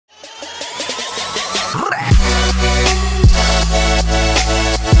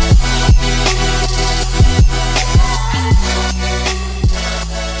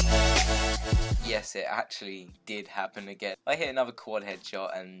actually did happen again. I hit another quad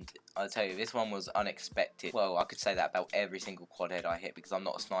headshot, and I'll tell you, this one was unexpected. Well, I could say that about every single quad head I hit because I'm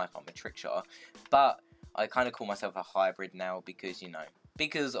not a sniper, I'm a trick shotter. But I kind of call myself a hybrid now because, you know,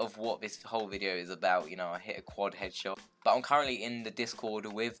 because of what this whole video is about. You know, I hit a quad headshot. But I'm currently in the Discord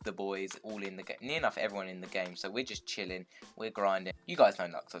with the boys, all in the game, near enough everyone in the game. So we're just chilling, we're grinding. You guys know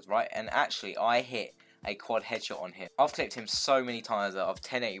Luxos, right? And actually, I hit a quad headshot on him. I've clipped him so many times that I've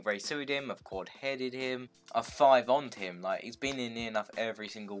 1080 Ray sued him, I've quad headed him, I've 5-on'd him. Like, he's been in near enough every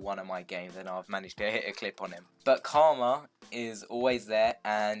single one of my games and I've managed to hit a clip on him. But karma is always there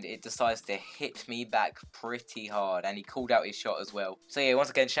and it decides to hit me back pretty hard, and he called out his shot as well. So yeah,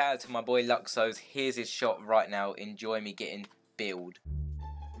 once again, shout out to my boy Luxos. Here's his shot right now. Enjoy me getting billed.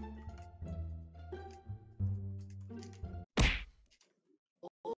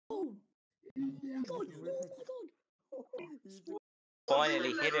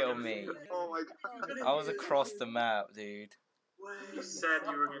 Finally hit it on me. Oh my god. I was across the map, dude. You said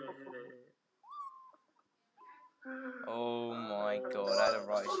you were gonna hit it. Oh my god, I had a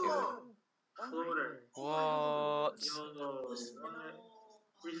right shield. Floater. What? Yo, what?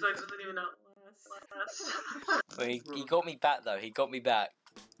 Reflex wasn't even out last. But he got me back though, he got me back.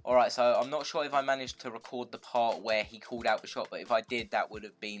 Alright, so I'm not sure if I managed to record the part where he called out the shot, but if I did, that would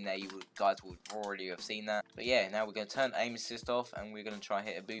have been there. You guys would already have seen that. But yeah, now we're going to turn aim assist off, and we're going to try and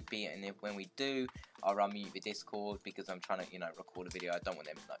hit a boopy, and if, when we do, I'll unmute the Discord, because I'm trying to, you know, record a video. I don't want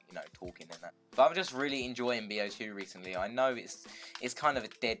them, like, you know, talking and that. But I'm just really enjoying BO2 recently. I know it's kind of a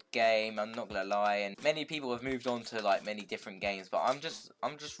dead game, I'm not going to lie, and many people have moved on to, like, many different games, but I'm just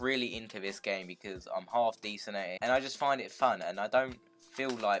really into this game, because I'm half decent at it, and I just find it fun, and I don't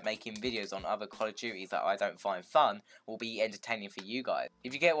feel like making videos on other Call of Duties that I don't find fun will be entertaining for you guys.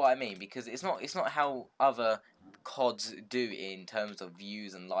 If you get what I mean, because it's not how other CODs do in terms of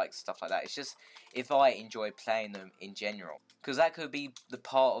views and likes, stuff like that. It's just if I enjoy playing them in general. Because that could be the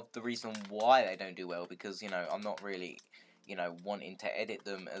part of the reason why they don't do well, because, you know, I'm not really, you know, wanting to edit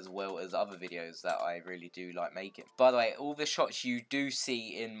them as well as other videos that I really do like making. By the way, all the shots you do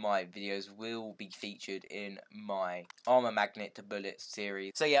see in my videos will be featured in my Armor Magnet to Bullets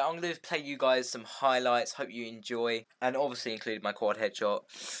series. So yeah, I'm going to play you guys some highlights, hope you enjoy, and obviously include my quad headshot.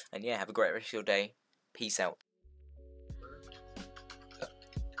 And yeah, have a great rest of your day. Peace out.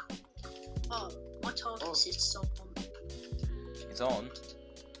 Oh, my target is on. It's on?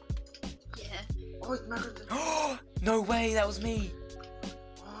 Yeah. Oh, it's not. No way, that was me!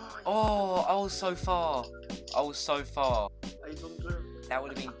 Oh, I was so far. I was so far. That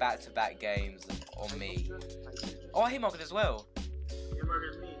would have been back-to-back games on me. Oh, I hit Margaret as well. You're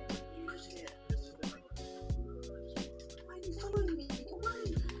murdered me. You just hit. Why are you following me?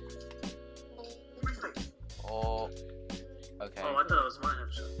 Oh, okay. Oh, I thought it was my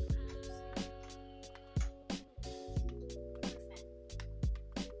headshot.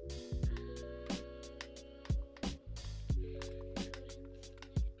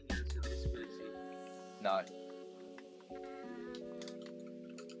 No.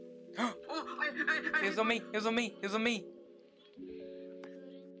 It was on me! It was on me! It was on me!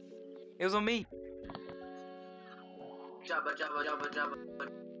 It was on me!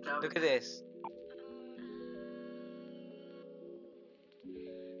 Jabba. Look at this.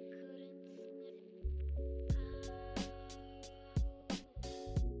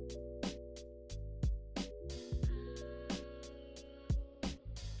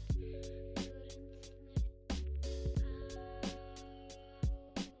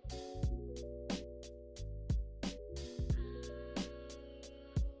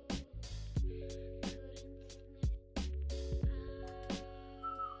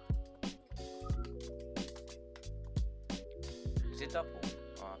 Is it double?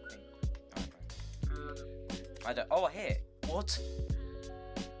 Oh, I think. I don't know. I don't. Oh, I hit. What?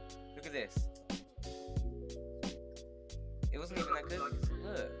 Look at this. It wasn't even that good. Because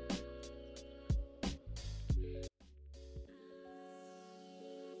look.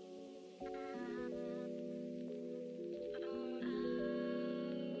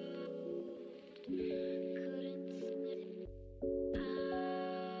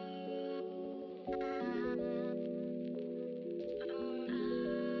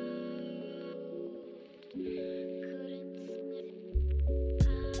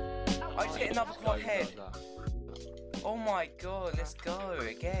 I just hit another quad head. Oh my god, let's go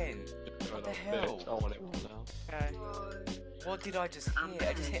again. What the hell? Okay. What did I just hit?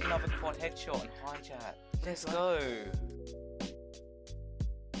 I just hit another quad headshot and hijack. Let's go.